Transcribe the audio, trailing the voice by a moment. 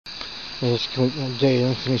Just come out today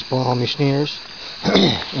and finish buying all my snares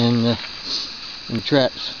and the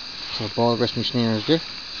traps. So I bought the rest of my snares there.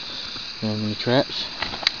 And the traps,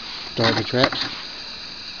 doggy traps.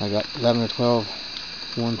 I got 11 or 12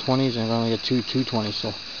 120s and I only got two 220s,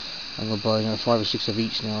 so I'm going to buy another 5 or 6 of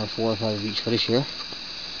each now, or 4 or 5 of each for this year.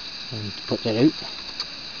 And put that out.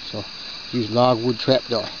 So use log wood trap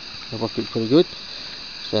door. They worked out pretty good.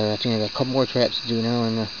 So I think I got a couple more traps to do now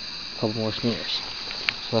and a couple more snares.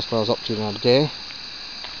 So that's what I was up to the other day.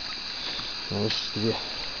 Now this is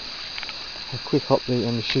a quick update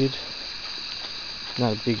on the shed.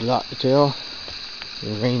 Not a big lot to tell.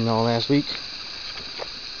 It rained all last week.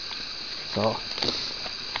 So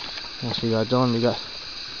once we got done, we got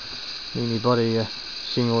me and my buddy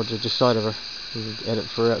singled to the side of her. We had it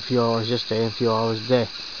for a few hours yesterday and a few hours today.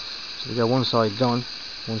 So we got one side done,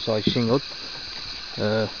 one side shingled.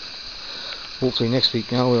 Hopefully next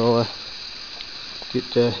week now we'll get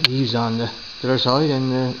the eaves on the other side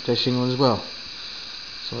and the shingle as well.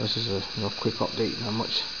 So this is a quick update, not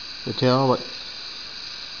much to tell, but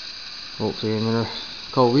hopefully in another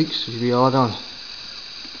couple of weeks it should be all done.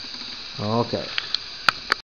 Okay.